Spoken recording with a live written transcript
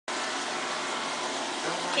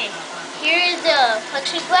Okay, here is the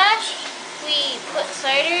plexiglass. We put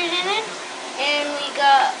sliders in it, and we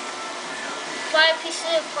got 5 pieces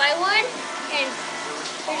of plywood, and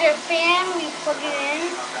here's our fan. We plug it in.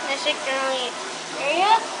 That's like the only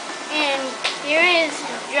area. And here is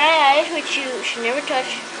dry ice, which you should never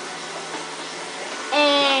touch.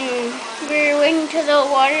 And we're waiting till the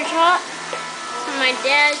water's hot. So my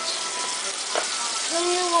dad's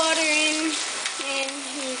putting the water in, and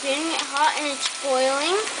he's getting it hot, and it's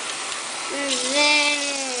boiling. And then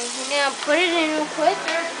we're gonna put it in real quick.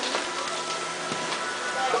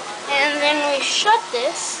 And then we shut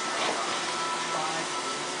this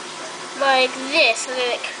like this. So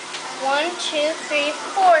they're like 1, 2, 3,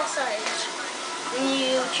 4 sides. And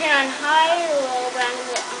you turn on high or low, but I'm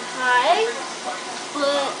gonna go on high.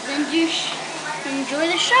 But then just enjoy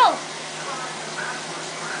the show.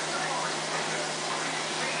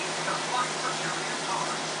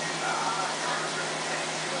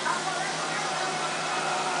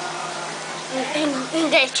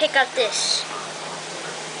 And guys, check out this.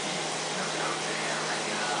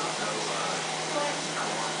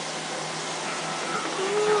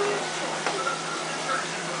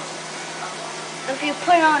 If you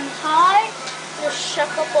put it on high, it'll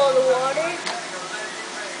suck up all the water.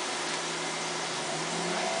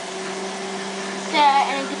 That,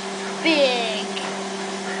 and it gets big.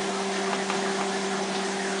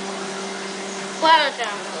 Wow,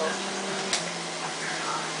 down low.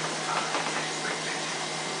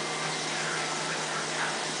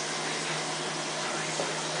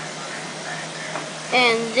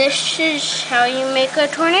 And this is how you make a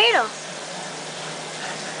tornado.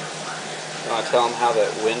 You want to tell them how the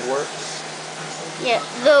wind works? Yeah,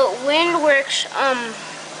 the wind works,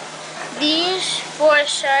 these 4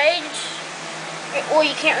 sides, well,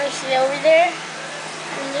 you can't really see over there,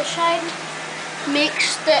 on this side,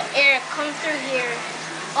 makes the air come through here.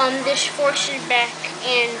 This forces back,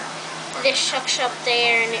 and this sucks up the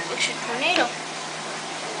air, and it makes a tornado.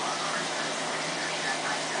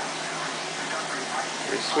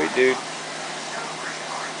 Pretty sweet, dude.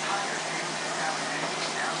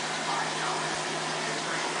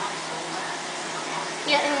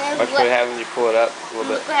 Yeah, and Watch what happens when you pull it up a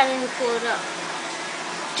little bit. Look what happens when you pull it up.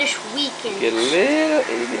 Just weakens. Get a little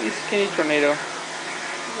itty bitty skinny tornado.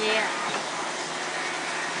 Yeah.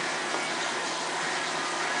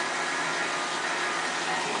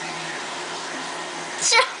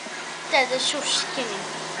 That is so skinny.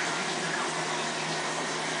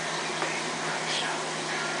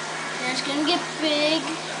 And it's gonna get big.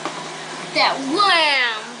 That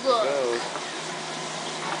wham! Look. Go.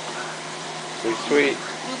 Pretty sweet.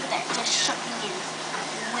 Look at that, just sucking in.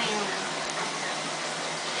 Wham.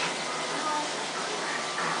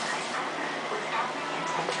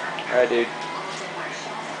 Alright, dude.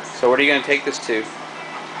 So what are you gonna take this to?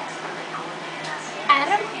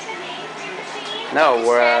 Adam? No,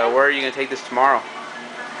 where are you gonna take this tomorrow?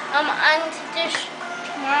 I'm gonna take this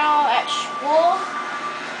tomorrow at school.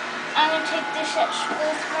 I'm gonna take this at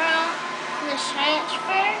school tomorrow in the science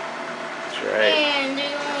fair. That's right. And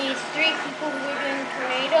there's only 3 people who are doing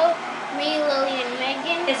tornado. Me, Lily, and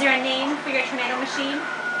Megan. Is there a name for your tornado machine?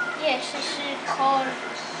 Yes, this is called,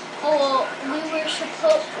 well, we were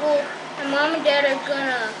supposed, well, my mom and dad are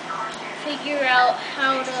gonna figure out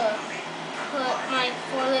how to put my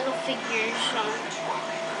 4 little figures on.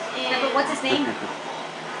 And No, but what's his name?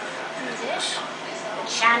 who's this?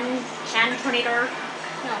 Shan Tornado.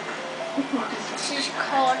 No. This is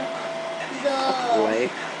called the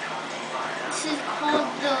Wait. This is called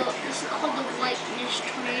the whiteness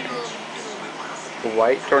tornado of doom. The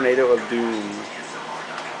white tornado of doom.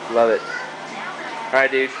 Love it.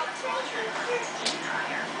 Alright, dude.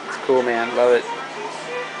 It's cool, man. Love it.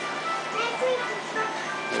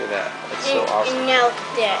 Look at that. That's so awesome. And now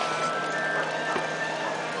that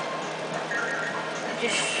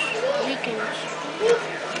just weakens.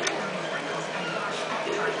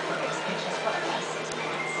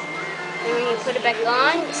 And when you put it back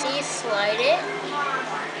on, you see, you slide it.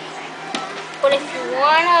 But if you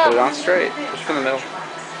wanna Put it on straight. Push from the middle.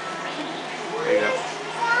 There you go.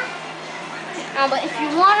 But if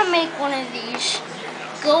you want to make one of these,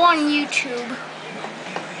 go on YouTube.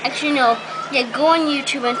 Actually, no. Yeah, go on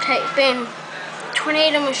YouTube and type in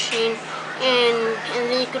tornado machine, and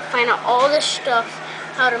then you can find out all this stuff,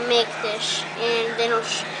 how to make this, and then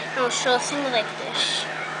it'll show things like this.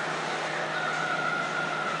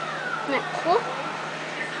 Isn't that cool?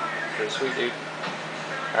 Pretty sweet, dude.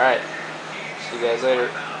 Alright. See you guys later.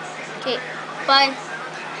 Okay, bye.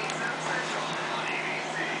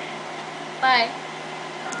 Bye.